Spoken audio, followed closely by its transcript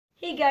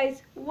Hey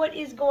guys, what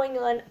is going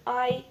on?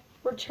 I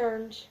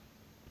returned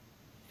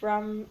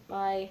from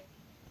my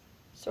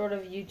sort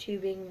of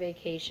YouTubing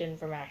vacation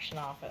from Action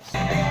Office. Hey,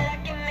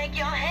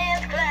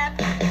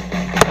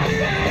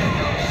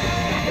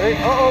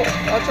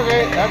 that's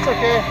okay, that's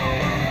okay.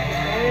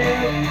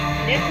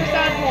 Nick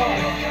Prasad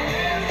vlog.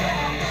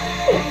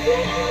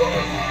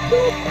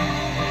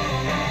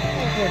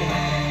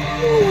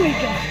 Oh my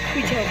gosh,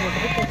 we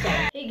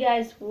teleported. Hey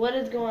guys, what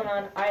is going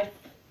on? I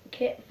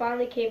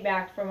finally came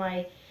back from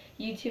my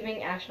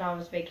YouTubing Action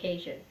Office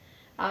vacation.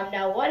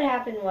 Now what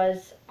happened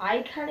was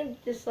I kind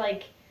of just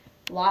like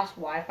lost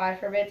Wi-Fi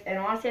for a bit, and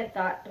honestly I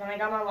thought when I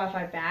got my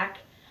Wi-Fi back,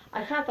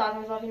 I kind of thought to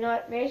myself, you know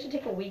what, maybe I should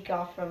take a week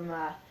off from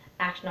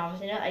Action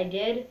Office. You know, I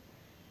did,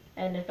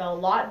 and it felt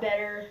a lot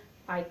better.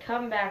 I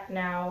come back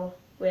now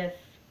with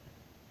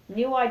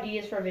new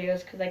ideas for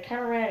videos because I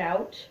kind of ran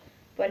out,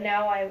 but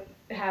now I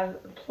have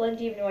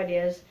plenty of new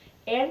ideas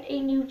and a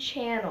new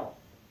channel.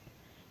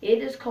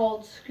 It is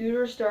called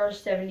Scooter Stars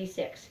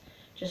 76.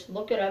 Just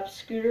look it up,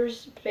 Scooter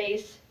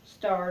Space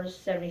Stars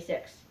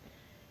 76.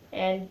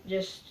 And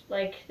just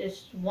like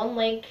this one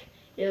link,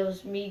 it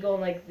was me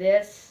going like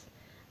this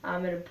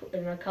in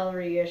a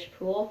color-ish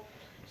pool.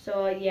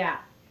 So yeah,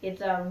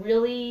 it's a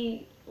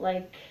really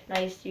like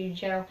nice new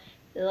channel,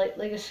 like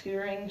a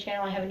scootering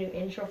channel. I have a new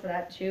intro for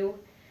that too.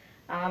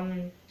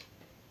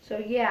 So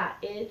yeah,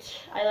 I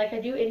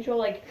do intro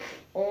like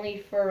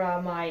only for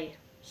my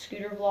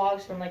scooter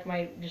vlogs and like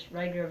my just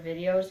regular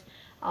videos.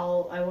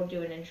 I won't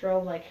do an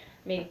intro, like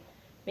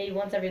maybe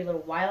once every little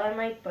while I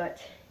might,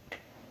 but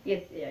you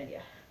get the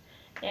idea.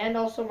 And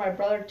also my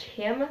brother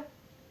Tim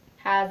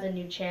has a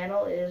new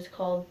channel. It is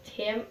called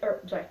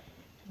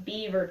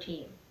Beaver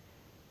Team.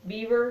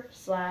 Beaver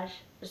space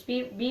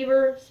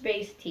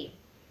team.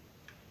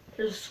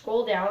 Just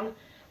scroll down,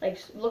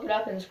 like look it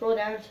up and scroll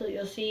down until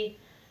you'll see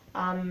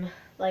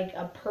like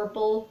a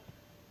purple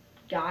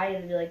guy,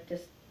 and be like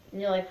just,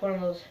 you know, like one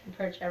of those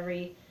pretty much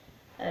every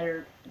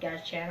other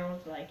guy's channels,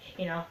 like,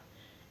 you know,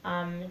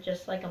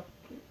 just like a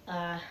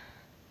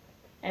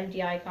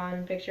empty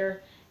icon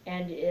picture,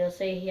 and it'll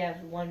say he has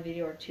one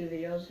video or two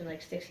videos and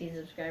like 16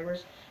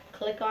 subscribers.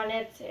 Click on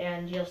it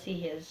and you'll see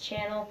his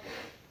channel.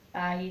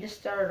 He just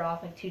started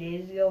off like 2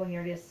 days ago when he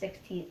already has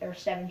 16 or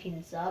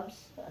 17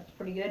 subs. So that's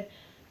pretty good.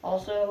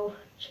 Also,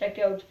 check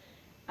out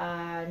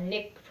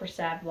Nick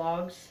Prasad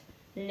vlogs.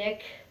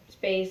 Nick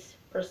space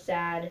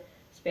Prasad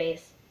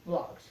space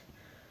vlogs.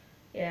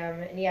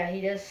 And yeah, he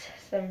does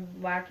some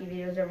wacky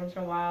videos every once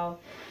in a while.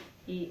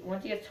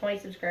 Once he gets 20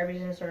 subscribers,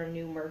 he's gonna start a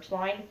new merch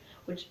line,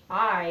 which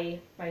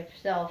I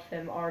myself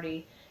am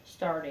already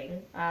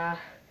starting.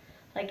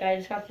 Like I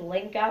just got the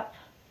link up.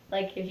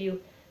 Like if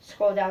you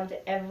scroll down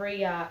to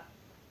every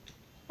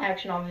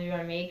action office you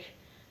want to make,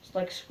 just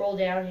like scroll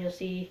down and you'll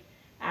see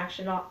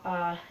action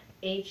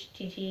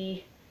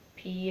http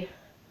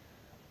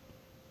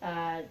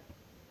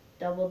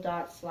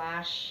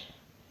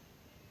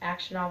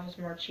 /action office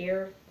merch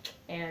here,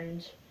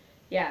 and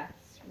yeah,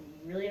 it's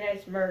really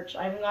nice merch.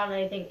 I haven't gotten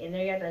anything in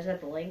there yet. I just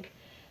got the link,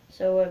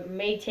 so it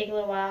may take a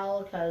little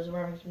while because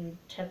we're having some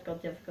technical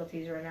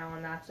difficulties right now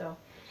on that. So,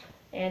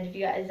 and if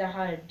you guys know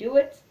how to do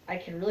it, I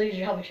can really use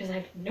your help because I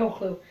have no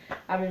clue.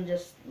 I've been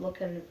just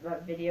looking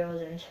at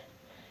videos and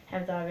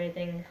haven't thought of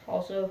anything.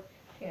 Also,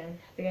 I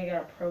think I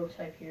got a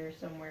prototype here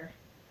somewhere.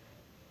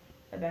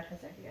 I bet in a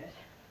second, guys.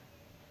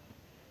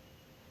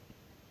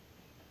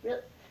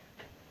 Really?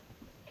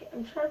 Okay,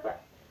 I'm trying to find.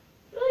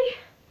 Really?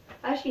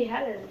 I actually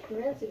had it a few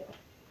minutes ago.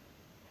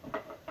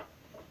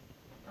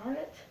 Darn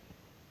it.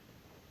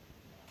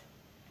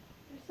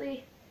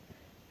 Seriously?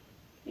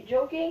 You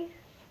joking?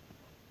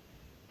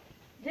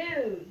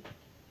 Dude!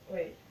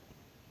 Wait.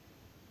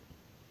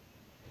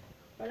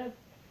 What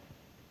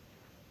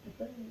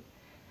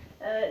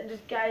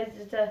just guys,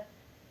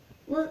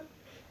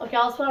 okay,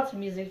 I'll put on some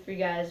music for you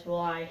guys while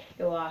I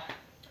go,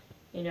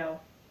 you know,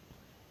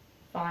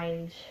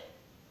 find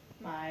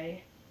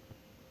my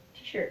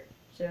t-shirt.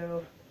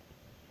 So,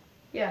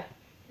 yeah,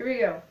 here we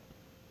go.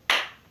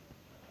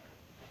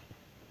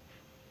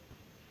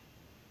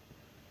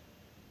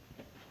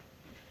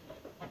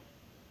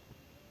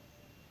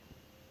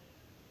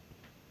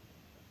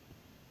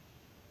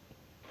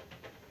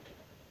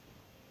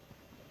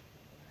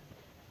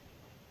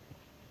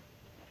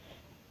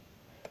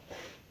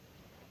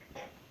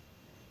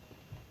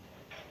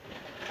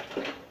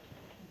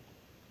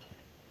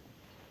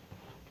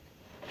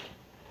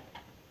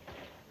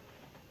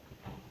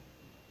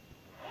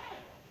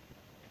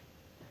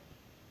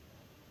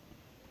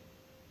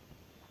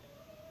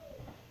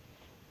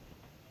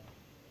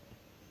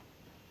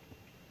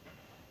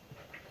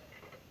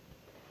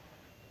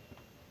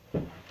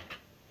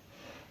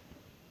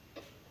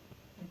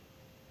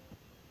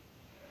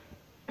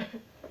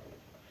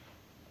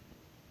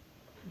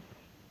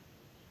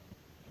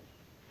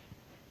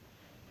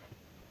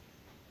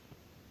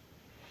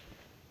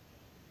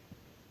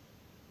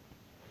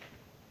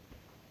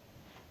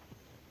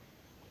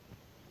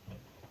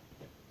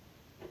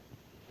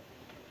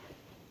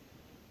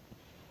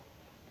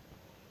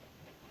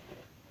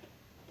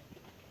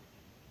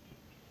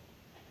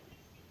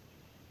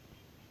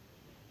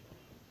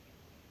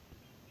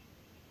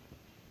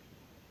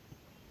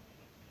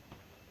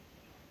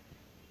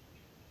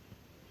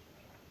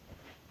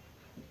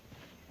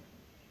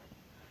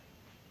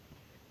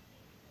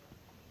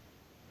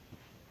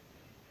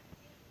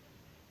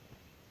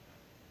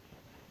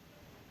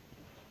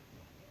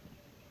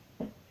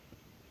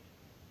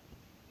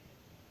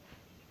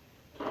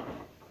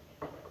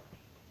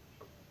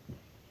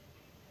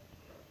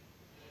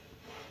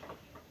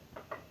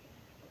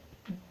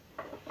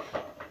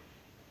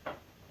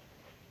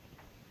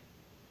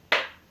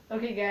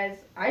 Okay, guys,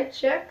 I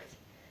checked.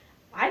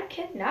 I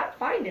cannot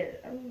find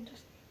it. I'm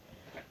just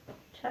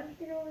trying to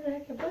figure out where the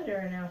heck I put it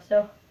right now.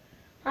 So,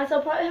 honestly,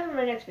 I'll probably have it in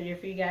my next video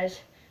for you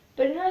guys.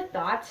 But another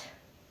thought,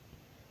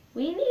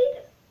 we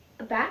need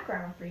a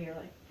background for here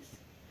like this.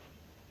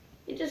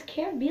 It just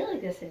can't be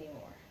like this anymore.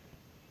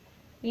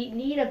 We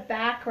need a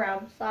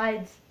background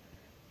besides,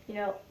 you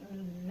know,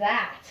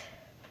 that.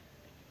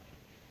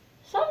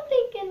 So I'm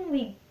thinking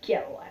we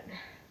get one.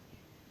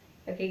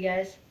 Okay,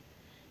 guys,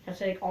 I have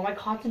to take all my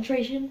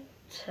concentration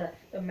to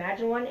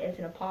imagine one. It's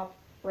gonna pop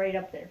right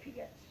up there for you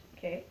guys.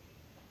 Okay.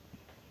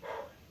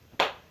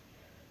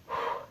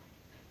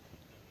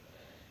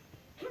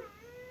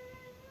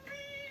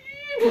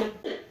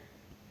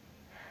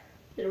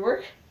 Did it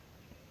work?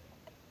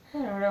 I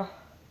don't know.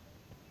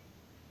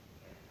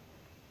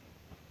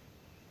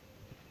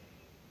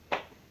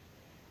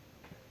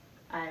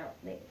 I don't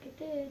think it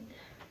did.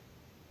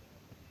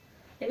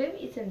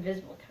 Maybe it's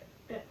invisible.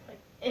 Like,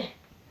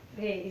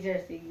 okay,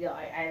 seriously, no,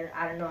 I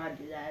don't know how to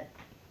do that.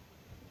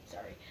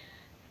 Sorry.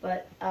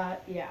 But,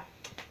 yeah.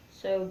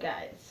 So,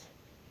 guys,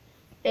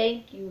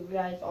 thank you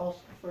guys also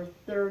for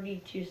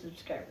 32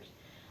 subscribers.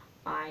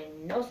 I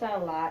know it's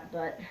not a lot,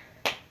 but,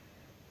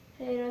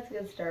 hey, that's a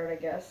good start, I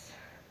guess.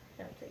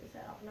 I'm gonna take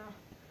this out now.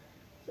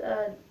 It's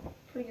a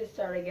pretty good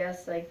start, I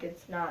guess. Like,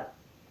 it's not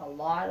a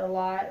lot,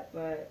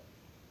 but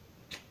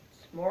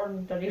it's more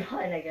than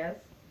 39, I guess.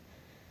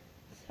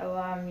 So,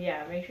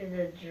 yeah, make sure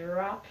to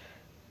drop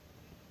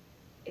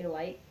a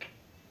like,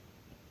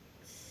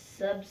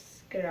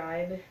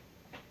 subscribe,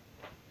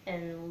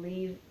 and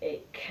leave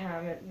a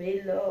comment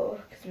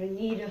below, because we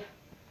need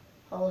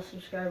all the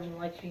subscribers and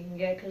likes we can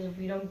get, because if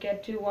we don't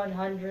get to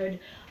 100,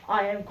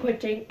 I am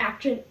quitting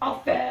Action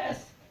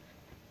Office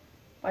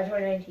by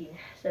 2019.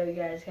 So you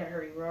guys gotta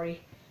hurry, we're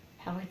already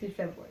halfway through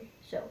February.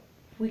 So,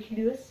 if we can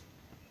do this,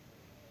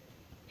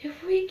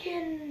 if we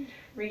can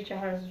reach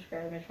 100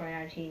 subscribers by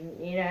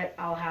 2019, you know,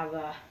 I'll have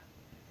a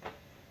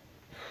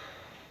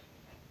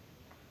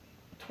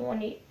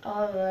 $20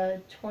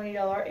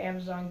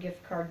 Amazon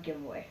gift card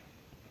giveaway.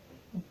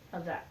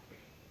 How's that?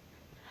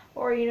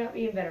 Or, you know,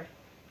 even better,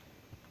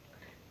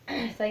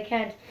 so I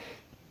can't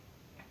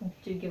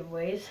do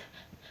giveaways.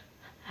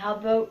 How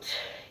about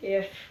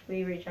if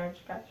we reach 100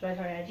 subscribers by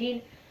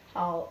 2019,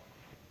 I'll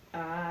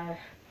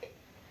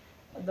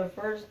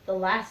the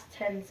last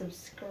 10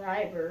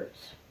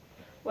 subscribers.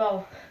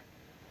 Well,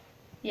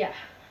 yeah,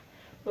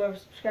 whoever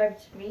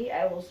subscribed to me,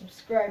 I will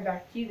subscribe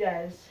back to you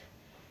guys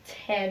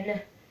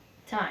 10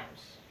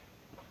 times.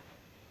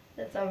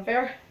 That sound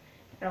fair?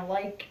 And I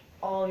like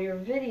all your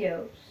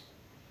videos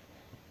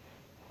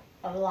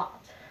a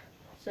lot.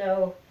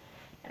 So,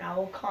 and I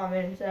will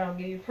comment and I'll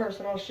give you a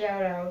personal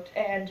shout out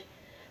and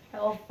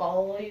I will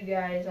follow you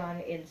guys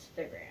on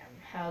Instagram.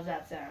 How's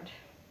that sound?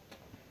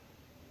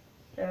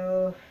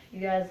 So, if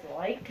you guys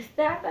like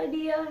that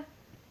idea,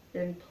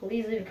 then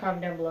please leave a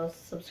comment down below,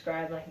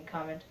 subscribe, like, and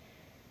comment.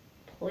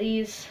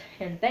 Please,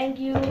 and thank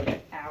you.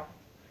 Ow.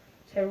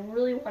 So I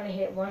really want to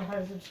hit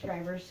 100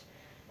 subscribers.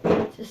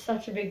 It's just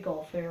such a big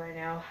goal for me right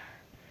now.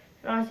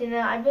 And honestly,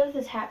 now I've been with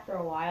this hat for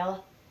a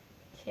while.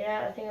 See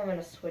that? I think I'm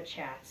gonna switch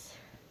hats.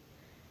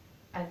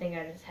 I think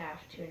I just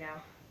have to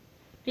now.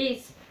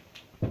 Peace.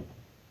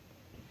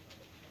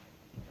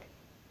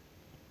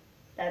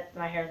 That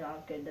my hair's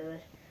not good, does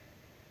it?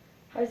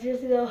 I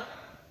seriously though,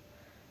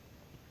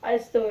 I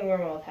still wear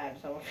my old hat,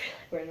 so I don't feel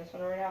like wearing this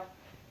one right now.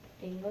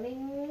 Ding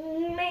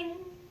ding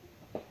ding.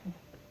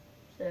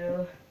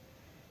 So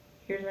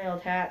here's my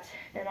old hat,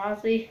 and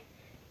honestly,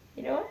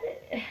 you know what?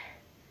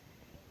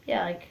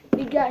 Yeah, like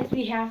we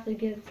have to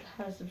get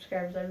 100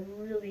 subscribers. I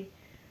really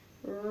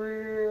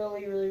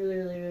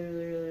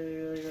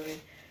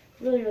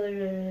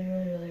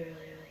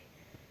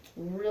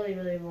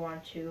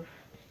want to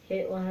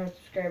hit 100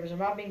 subscribers. I'm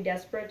not being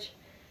desperate,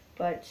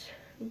 but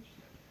oops,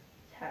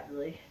 this hat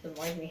really doesn't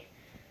like me.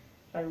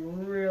 I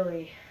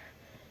really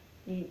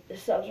need the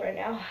subs right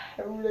now.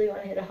 I really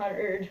want to hit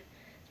 100.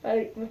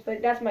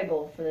 That's my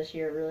goal for this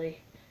year, really.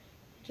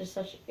 Just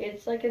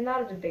it's like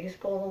not the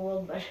biggest goal in the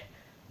world, but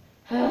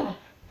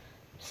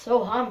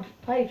so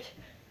piped.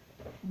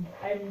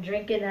 I'm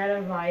drinking out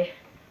of my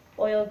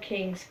Oil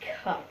King's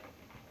cup.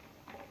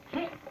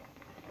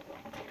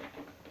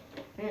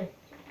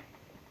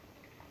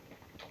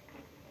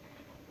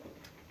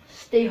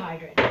 Stay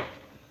hydrated,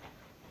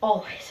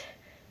 always.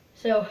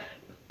 So,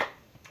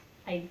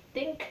 I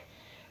think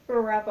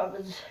we'll wrap up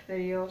this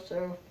video,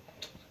 so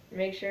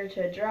make sure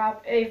to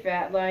drop a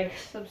fat like,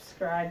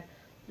 subscribe,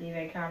 leave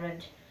a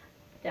comment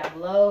down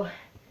below.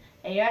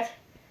 And yes,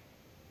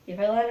 if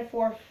I land at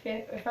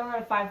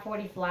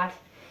 540 flat,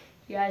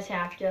 you guys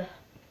have to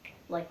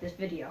like this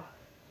video.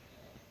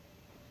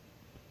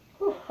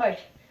 Whew, wait.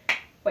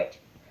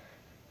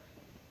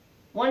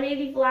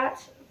 180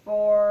 flats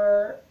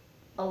for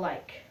a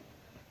like.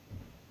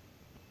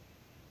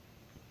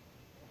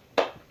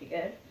 Pretty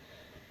good.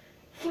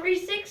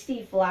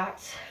 360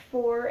 flats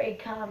for a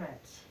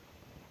comment.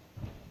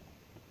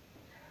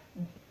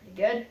 Pretty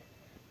good.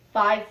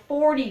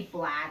 540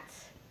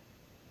 flats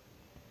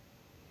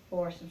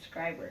for a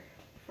subscriber.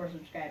 for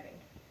subscribing.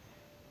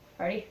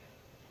 Ready?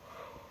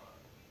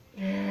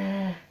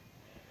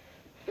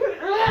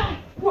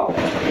 Whoa.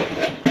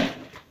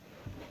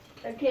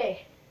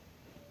 Okay.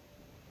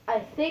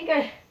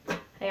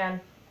 Hang on.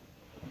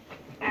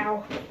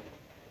 Ow.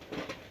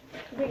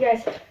 Okay,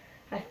 guys.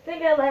 I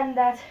think I landed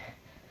that.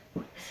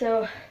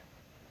 So,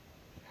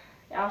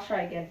 I'll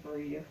try again for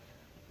you.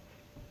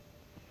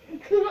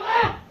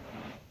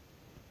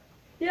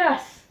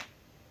 Yes.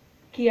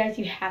 Okay, guys,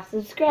 you have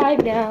to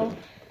subscribe now.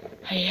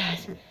 You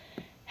guys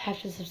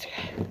have to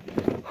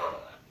subscribe.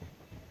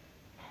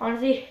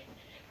 Honestly,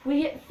 if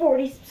we get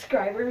 40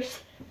 subscribers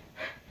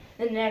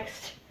the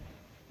next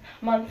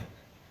month,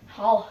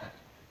 I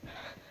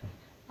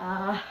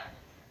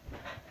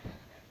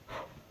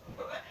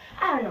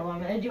don't know what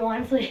I'm gonna do,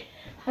 honestly.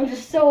 I'm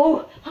just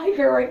so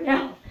hyper right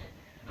now.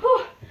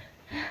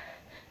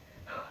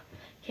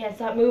 Can't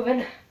stop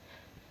moving.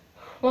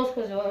 Most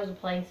because I was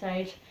playing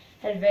tonight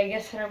at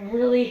Vegas, and I'm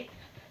really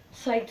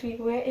psyched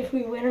if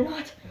we win or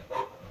not.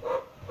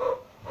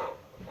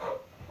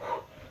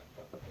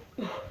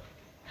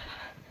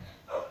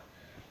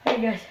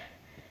 Hey guys,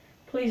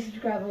 please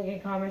subscribe, like,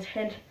 and comment.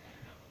 And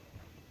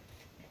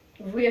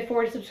if we get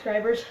 40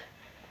 subscribers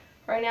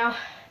right now,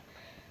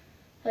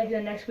 like the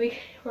next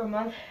week or a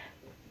month,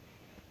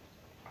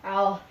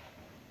 I'll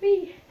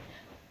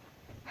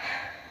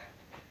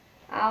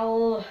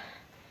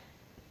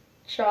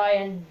try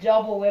and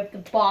double whip the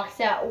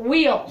box at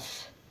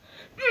Wheels.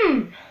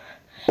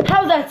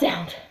 How's that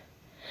sound?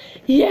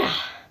 Yeah,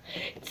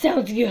 it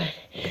sounds good.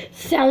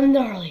 Sounds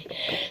gnarly.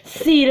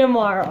 See you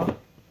tomorrow.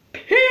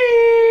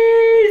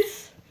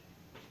 Peace!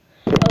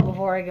 Oh,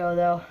 before I go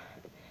though,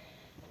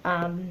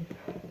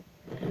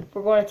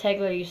 we're going to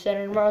Tegler Youth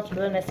Center tomorrow. It's a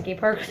really nice skate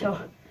park,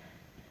 so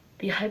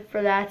be hyped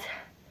for that.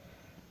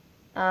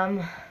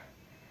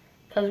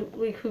 Because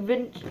we've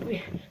been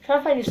trying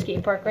to find a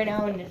skate park right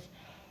now, and it's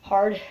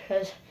hard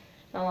because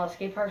not a lot of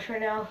skate parks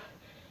right now.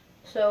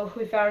 So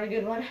we found a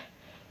good one.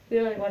 We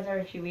only went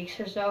every few weeks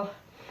or so.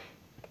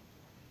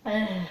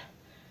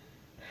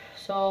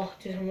 So I'll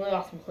do some really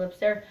awesome clips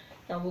there.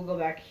 Then we'll go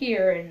back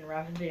here and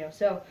wrap the video.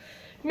 So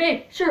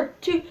make sure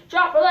to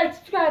drop a like,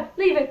 subscribe,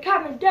 leave a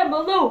comment down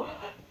below.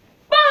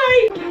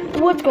 Bye!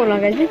 What's going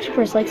on, guys? Make sure to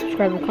press like,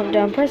 subscribe, and comment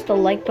down. Press the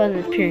like button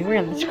that's appearing right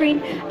on the screen.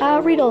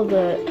 Read all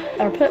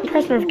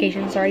press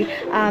notifications,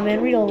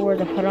 and read all the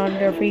words I put on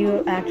there for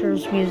you,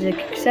 actors, music,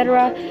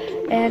 etc.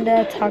 And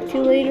talk to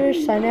you later.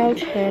 Sign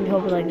out, and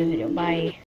hope you like the video. Bye.